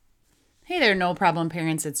Hey there, No Problem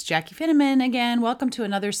Parents. It's Jaci Finneman again. Welcome to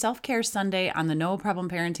another Self-Care Sunday on the No Problem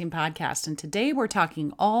Parenting Podcast. And today we're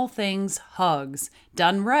talking all things hugs.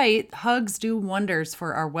 Done right, hugs do wonders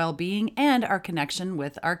for our well-being and our connection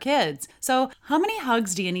with our kids. So how many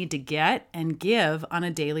hugs do you need to get and give on a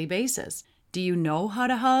daily basis? Do you know how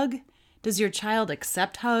to hug? Does your child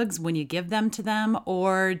accept hugs when you give them to them,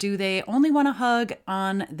 or do they only want to hug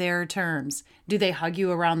on their terms? Do they hug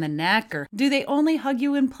you around the neck, or do they only hug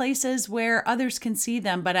you in places where others can see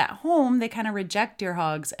them, but at home they kind of reject your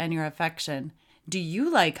hugs and your affection? Do you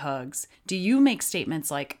like hugs? Do you make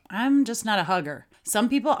statements like, I'm just not a hugger? Some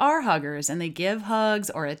people are huggers and they give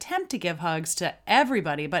hugs or attempt to give hugs to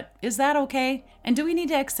everybody, but is that okay? And do we need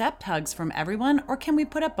to accept hugs from everyone, or can we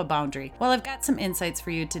put up a boundary? Well, I've got some insights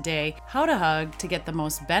for you today, how to hug to get the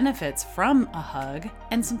most benefits from a hug,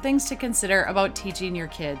 and some things to consider about teaching your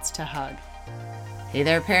kids to hug. Hey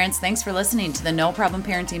there, parents. Thanks for listening to the No Problem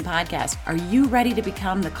Parenting Podcast. Are you ready to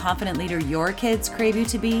become the confident leader your kids crave you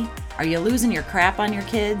to be? Are you losing your crap on your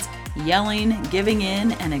kids, yelling, giving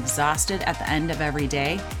in, and exhausted at the end of every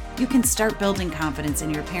day? You can start building confidence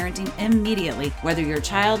in your parenting immediately, whether your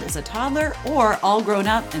child is a toddler or all grown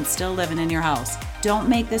up and still living in your house. Don't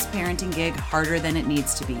make this parenting gig harder than it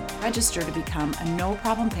needs to be. Register to become a No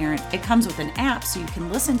Problem Parent. It comes with an app so you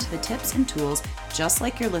can listen to the tips and tools just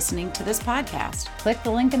like you're listening to this podcast. Click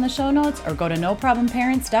the link in the show notes or go to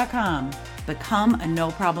noproblemparents.com. Become a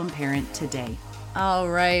No Problem Parent today. All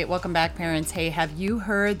right, welcome back, parents. Hey, have you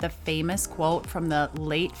heard the famous quote from the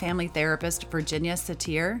late family therapist Virginia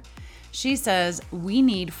Satir? She says, we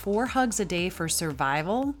need 4 hugs a day for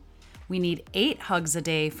survival, we need 8 hugs a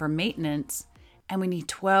day for maintenance, and we need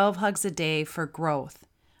 12 hugs a day for growth.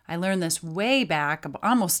 I learned this way back,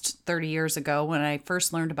 almost 30 years ago, when I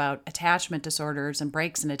first learned about attachment disorders and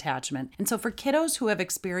breaks in attachment. And so for kiddos who have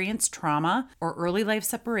experienced trauma or early life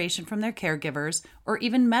separation from their caregivers, or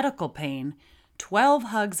even medical pain, 12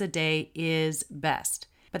 hugs a day is best.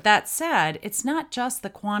 But that said, it's not just the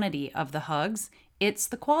quantity of the hugs, it's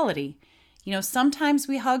the quality. You know, sometimes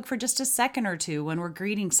we hug for just a second or two when we're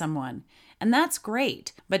greeting someone, and that's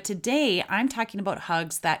great. But today, I'm talking about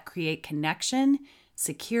hugs that create connection,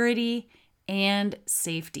 security, and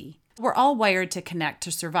safety. We're all wired to connect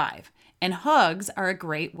to survive, and hugs are a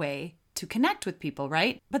great way to connect with people,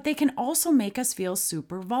 right? But they can also make us feel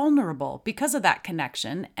super vulnerable because of that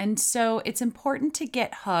connection. And so it's important to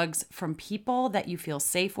get hugs from people that you feel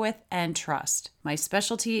safe with and trust. My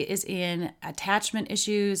specialty is in attachment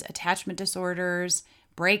issues, attachment disorders,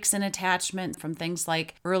 breaks in attachment from things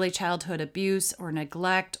like early childhood abuse or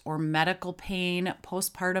neglect or medical pain,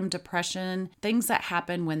 postpartum depression, things that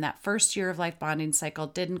happen when that first year of life bonding cycle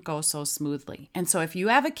didn't go so smoothly. And so if you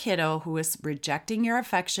have a kiddo who is rejecting your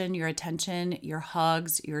affection, your attention, your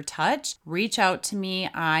hugs, your touch, reach out to me.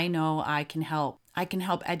 I know I can help. I can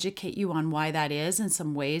help educate you on why that is and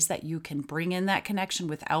some ways that you can bring in that connection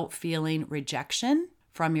without feeling rejection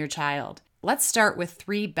from your child. Let's start with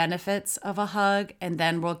 3 benefits of a hug, and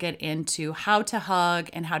then we'll get into how to hug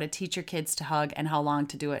and how to teach your kids to hug and how long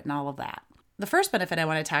to do it and all of that. The first benefit I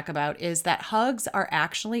want to talk about is that hugs are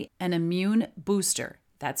actually an immune booster.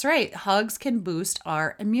 That's right, hugs can boost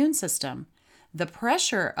our immune system. The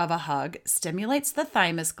pressure of a hug stimulates the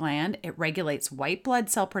thymus gland. It regulates white blood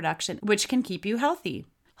cell production, which can keep you healthy.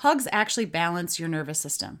 Hugs actually balance your nervous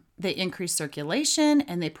system. They increase circulation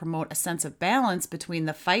and they promote a sense of balance between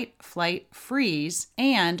the fight, flight, freeze,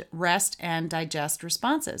 and rest and digest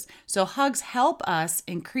responses. So hugs help us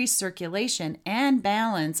increase circulation and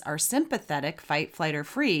balance our sympathetic fight, flight, or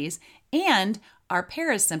freeze and our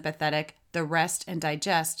parasympathetic, the rest and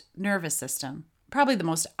digest nervous system. Probably the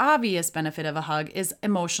most obvious benefit of a hug is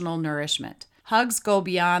emotional nourishment. Hugs go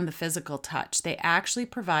beyond the physical touch. They actually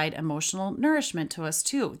provide emotional nourishment to us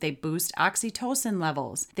too. They boost oxytocin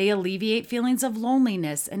levels. They alleviate feelings of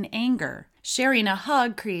loneliness and anger. Sharing a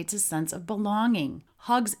hug creates a sense of belonging.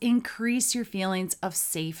 Hugs increase your feelings of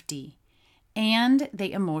safety. And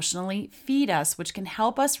they emotionally feed us, which can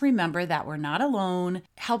help us remember that we're not alone,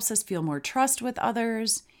 helps us feel more trust with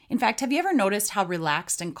others. In fact, have you ever noticed how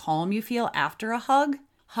relaxed and calm you feel after a hug?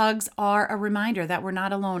 Hugs are a reminder that we're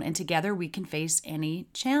not alone, and together we can face any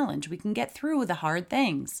challenge. We can get through the hard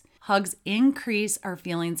things. Hugs increase our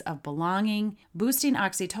feelings of belonging. Boosting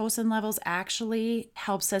oxytocin levels actually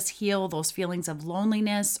helps us heal those feelings of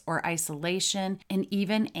loneliness or isolation and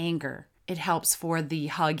even anger. It helps for the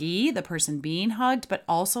huggee, the person being hugged, but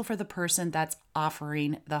also for the person that's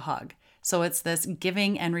offering the hug. So it's this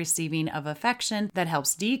giving and receiving of affection that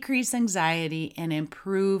helps decrease anxiety and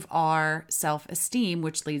improve our self-esteem,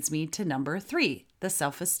 which leads me to number 3, the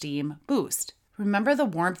self-esteem boost. Remember the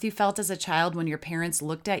warmth you felt as a child when your parents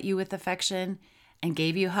looked at you with affection and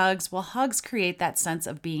gave you hugs? Well, hugs create that sense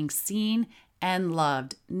of being seen and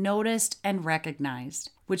loved, noticed and recognized,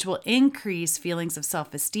 which will increase feelings of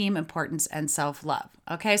self-esteem, importance, and self-love.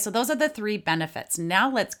 Okay, so those are the 3 benefits. Now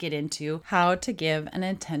let's get into how to give an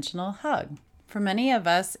intentional hug. For many of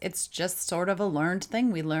us, it's just sort of a learned thing.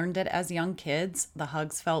 We learned it as young kids. The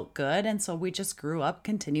hugs felt good, and so we just grew up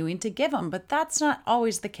continuing to give them. But that's not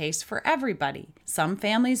always the case for everybody. Some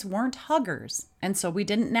families weren't huggers, and so we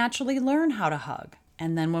didn't naturally learn how to hug.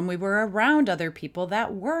 And then when we were around other people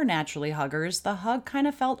that were naturally huggers, the hug kind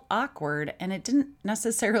of felt awkward, and it didn't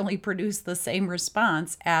necessarily produce the same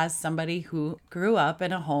response as somebody who grew up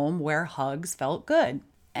in a home where hugs felt good.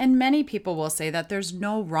 And many people will say that there's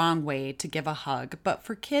no wrong way to give a hug, but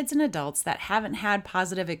for kids and adults that haven't had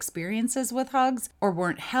positive experiences with hugs or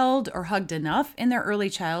weren't held or hugged enough in their early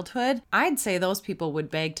childhood, I'd say those people would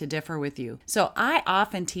beg to differ with you. So I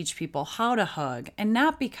often teach people how to hug, and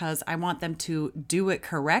not because I want them to do it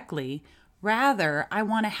correctly. Rather, I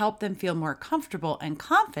want to help them feel more comfortable and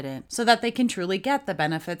confident so that they can truly get the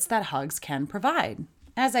benefits that hugs can provide.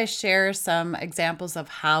 As I share some examples of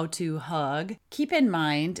how to hug, keep in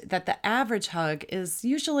mind that the average hug is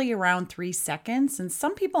usually around 3 seconds, and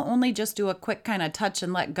some people only just do a quick kind of touch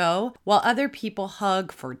and let go, while other people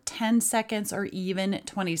hug for 10 seconds or even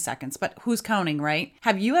 20 seconds. But who's counting, right?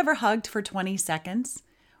 Have you ever hugged for 20 seconds?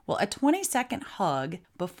 Well, a 20-second hug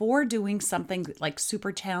before doing something like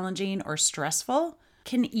super challenging or stressful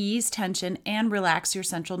can ease tension and relax your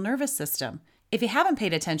central nervous system. If you haven't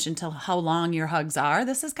paid attention to how long your hugs are,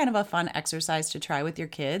 this is kind of a fun exercise to try with your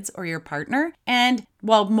kids or your partner. And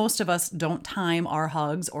while most of us don't time our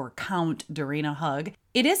hugs or count during a hug,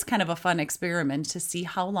 it is kind of a fun experiment to see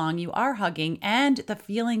how long you are hugging and the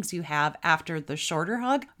feelings you have after the shorter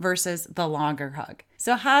hug versus the longer hug.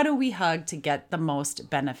 So how do we hug to get the most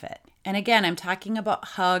benefit? And again, I'm talking about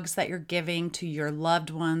hugs that you're giving to your loved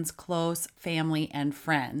ones, close family, and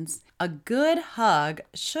friends. A good hug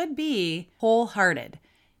should be wholehearted.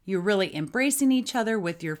 You're really embracing each other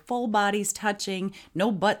with your full bodies touching,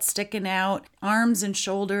 no butt sticking out, arms and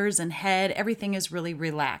shoulders and head, everything is really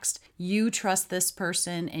relaxed. You trust this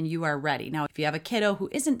person and you are ready. Now, if you have a kiddo who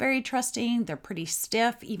isn't very trusting, they're pretty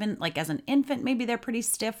stiff, even like as an infant, maybe they're pretty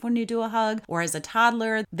stiff when you do a hug, or as a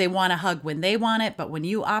toddler, they want a hug when they want it, but when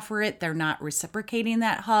you offer it, they're not reciprocating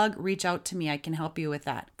that hug. Reach out to me, I can help you with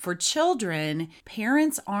that. For children,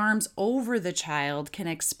 parents' arms over the child can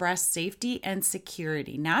express safety and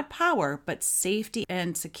security, not power, but safety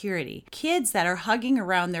and security. Kids that are hugging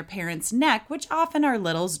around their parents' neck, which often our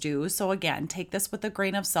littles do, so again, take this with a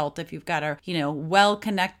grain of salt. If you've got a,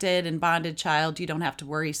 well-connected and bonded child, you don't have to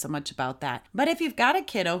worry so much about that. But if you've got a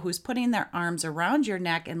kiddo who's putting their arms around your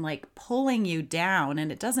neck and like pulling you down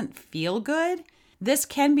and it doesn't feel good, this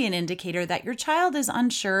can be an indicator that your child is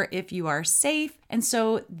unsure if you are safe, and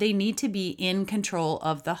so they need to be in control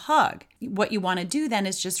of the hug. What you want to do then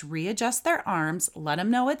is just readjust their arms, let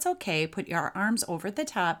them know it's okay, put your arms over the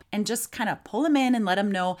top, and just kind of pull them in and let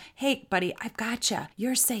them know, hey, buddy, I've got you.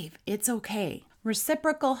 You're safe. It's okay.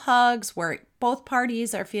 Reciprocal hugs where both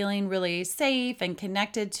parties are feeling really safe and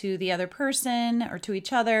connected to the other person or to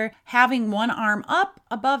each other, having one arm up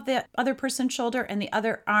above the other person's shoulder and the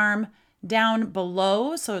other arm down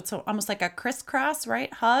below, so it's almost like a crisscross,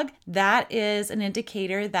 right, hug. That is an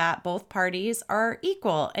indicator that both parties are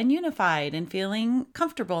equal and unified and feeling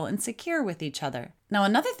comfortable and secure with each other. Now,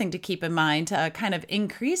 another thing to keep in mind to kind of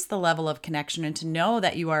increase the level of connection and to know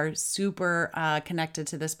that you are super connected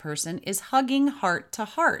to this person is hugging heart to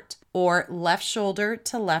heart or left shoulder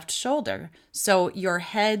to left shoulder. So your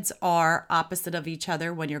heads are opposite of each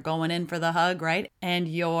other when you're going in for the hug, right? And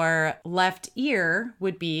your left ear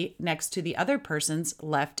would be next to the other person's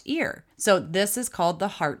left ear. So this is called the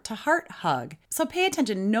heart to heart hug. So pay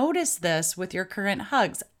attention. Notice this with your current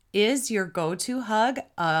hugs. Is your go-to hug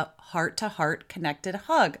a heart-to-heart connected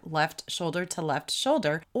hug, left shoulder to left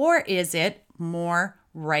shoulder, or is it more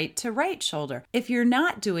right to right shoulder? If you're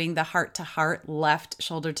not doing the heart-to-heart, left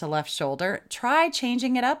shoulder to left shoulder, try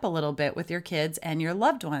changing it up a little bit with your kids and your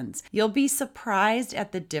loved ones. You'll be surprised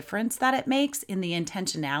at the difference that it makes in the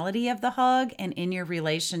intentionality of the hug and in your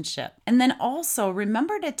relationship. And then also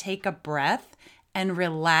remember to take a breath and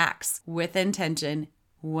relax with intention.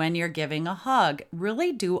 When you're giving a hug,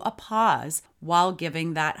 really do a pause while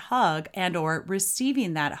giving that hug and or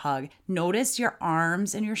receiving that hug. Notice your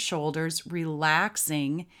arms and your shoulders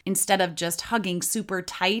relaxing instead of just hugging super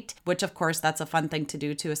tight, which of course that's a fun thing to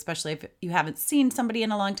do too, especially if you haven't seen somebody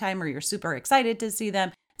in a long time or you're super excited to see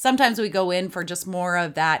them. Sometimes we go in for just more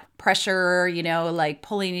of that pressure, like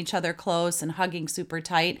pulling each other close and hugging super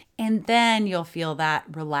tight. And then you'll feel that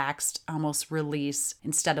relaxed, almost release.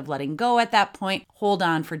 Instead of letting go at that point, hold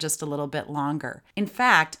on for just a little bit longer. In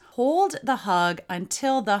fact, hold the hug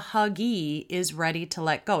until the huggee is ready to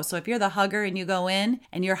let go. So if you're the hugger and you go in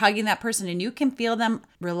and you're hugging that person and you can feel them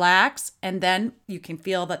relax, and then you can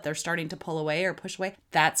feel that they're starting to pull away or push away,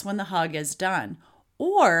 that's when the hug is done.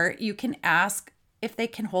 Or you can ask if they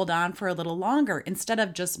can hold on for a little longer. Instead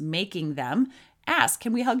of just making them, ask,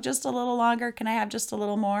 can we hug just a little longer? Can I have just a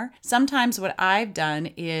little more? Sometimes what I've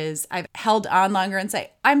done is I've held on longer and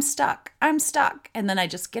say, I'm stuck. And then I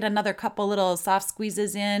just get another couple little soft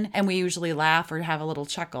squeezes in, and we usually laugh or have a little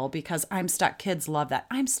chuckle because I'm stuck. Kids love that.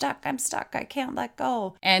 I'm stuck. I can't let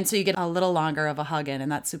go. And so you get a little longer of a hug in,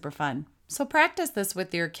 and that's super fun. So practice this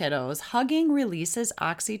with your kiddos. Hugging releases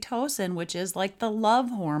oxytocin, which is like the love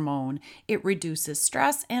hormone. It reduces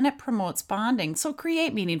stress and it promotes bonding. So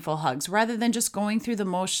create meaningful hugs rather than just going through the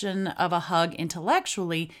motion of a hug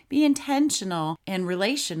intellectually. Be intentional and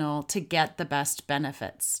relational to get the best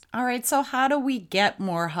benefits. All right, so how do we get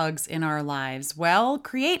more hugs in our lives? Well,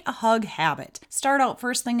 create a hug habit. Start out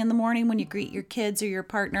first thing in the morning when you greet your kids or your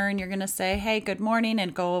partner, and you're going to say, hey, good morning,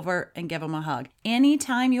 and go over and give them a hug.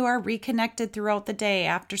 Anytime you are reconnected throughout the day,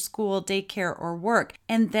 after school, daycare, or work,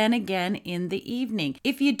 and then again in the evening.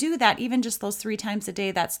 If you do that, even just those 3 times a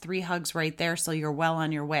day, that's 3 hugs right there, so you're well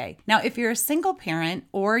on your way. Now, if you're a single parent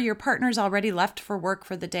or your partner's already left for work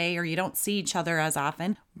for the day or you don't see each other as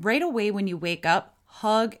often, right away when you wake up,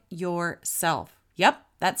 hug yourself. Yep.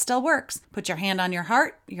 That still works. Put your hand on your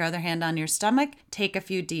heart, your other hand on your stomach. Take a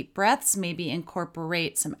few deep breaths. Maybe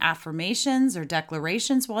incorporate some affirmations or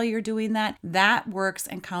declarations while you're doing that. That works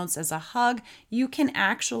and counts as a hug. You can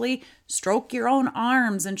actually stroke your own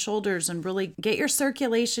arms and shoulders and really get your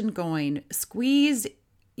circulation going. Squeeze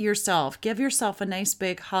yourself. Give yourself a nice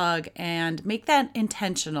big hug and make that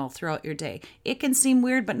intentional throughout your day. It can seem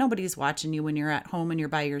weird, but nobody's watching you when you're at home and you're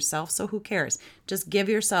by yourself, so who cares? Just give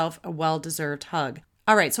yourself a well-deserved hug.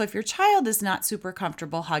 All right, so if your child is not super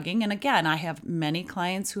comfortable hugging, and again, I have many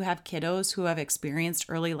clients who have kiddos who have experienced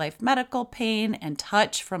early life medical pain and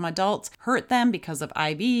touch from adults hurt them because of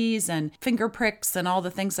IVs and finger pricks and all the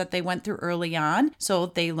things that they went through early on. So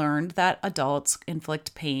they learned that adults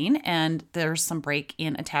inflict pain and there's some break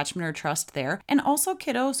in attachment or trust there. And also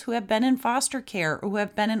kiddos who have been in foster care or who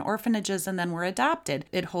have been in orphanages and then were adopted.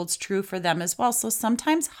 It holds true for them as well. So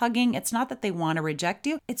sometimes hugging, it's not that they want to reject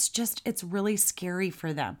you, it's really scary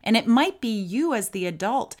for them. And it might be you as the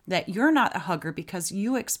adult that you're not a hugger because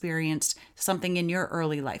you experienced something in your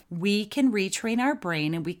early life. We can retrain our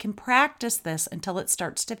brain and we can practice this until it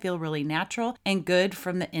starts to feel really natural and good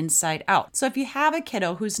from the inside out. So if you have a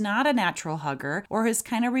kiddo who's not a natural hugger or is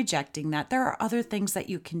kind of rejecting that, there are other things that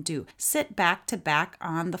you can do. Sit back to back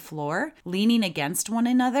on the floor, leaning against one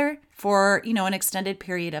another for, an extended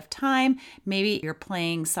period of time. Maybe you're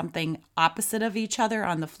playing something opposite of each other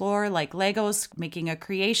on the floor, like Legos, making a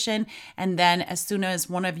creation. And then as soon as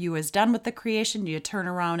one of you is done with the creation, you turn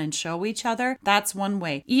around and show each other. That's one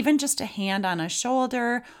way. Even just a hand on a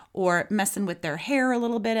shoulder, or messing with their hair a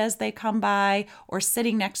little bit as they come by, or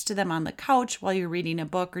sitting next to them on the couch while you're reading a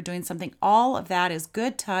book or doing something. All of that is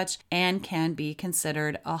good touch and can be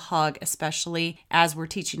considered a hug, especially as we're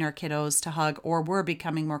teaching our kiddos to hug or we're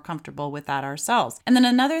becoming more comfortable with that ourselves. And then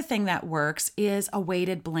another thing that works is a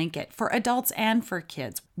weighted blanket for adults and for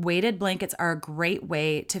kids. Weighted blankets are a great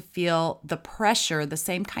way to feel the pressure, the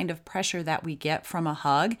same kind of pressure that we get from a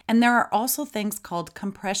hug. And there are also things called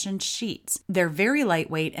compression sheets. They're very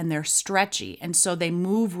lightweight and they're stretchy. And so they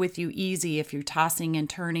move with you easy if you're tossing and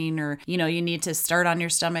turning, or, you need to start on your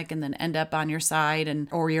stomach and then end up on your side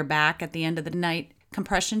or your back at the end of the night.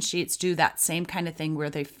 Compression sheets do that same kind of thing where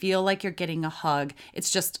they feel like you're getting a hug. It's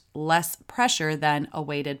just less pressure than a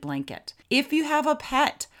weighted blanket. If you have a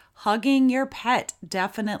pet, hugging your pet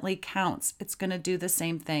definitely counts. It's going to do the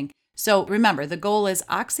same thing. So remember, the goal is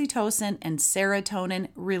oxytocin and serotonin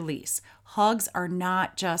release. Hugs are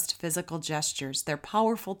not just physical gestures. They're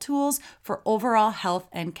powerful tools for overall health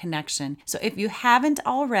and connection. So if you haven't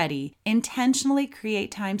already, intentionally create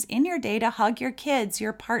times in your day to hug your kids,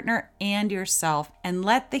 your partner, and yourself, and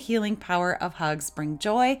let the healing power of hugs bring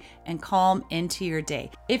joy and calm into your day.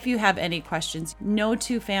 If you have any questions, no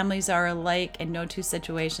two families are alike and no two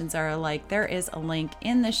situations are alike. There is a link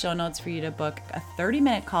in the show notes for you to book a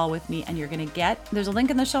 30-minute call with me, and there's a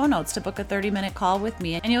link in the show notes to book a 30-minute call with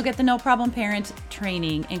me, and you'll get the No Problem Parent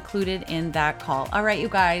training included in that call. All right, you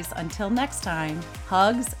guys, until next time,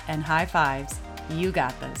 hugs and high fives. You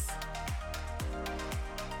got this.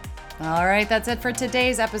 All right, that's it for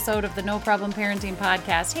today's episode of the No Problem Parenting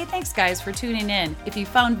Podcast. Hey, thanks guys for tuning in. If you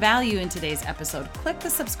found value in today's episode, click the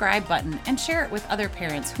subscribe button and share it with other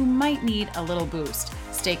parents who might need a little boost.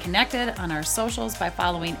 Stay connected on our socials by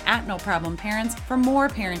following @NoProblemParents for more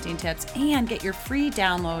parenting tips and get your free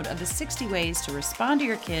download of the 60 ways to respond to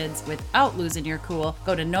your kids without losing your cool.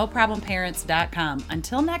 Go to noproblemparents.com.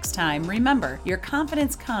 Until next time, remember, your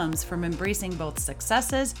confidence comes from embracing both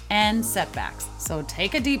successes and setbacks. So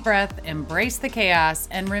take a deep breath, embrace the chaos,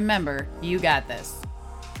 and remember, you got this.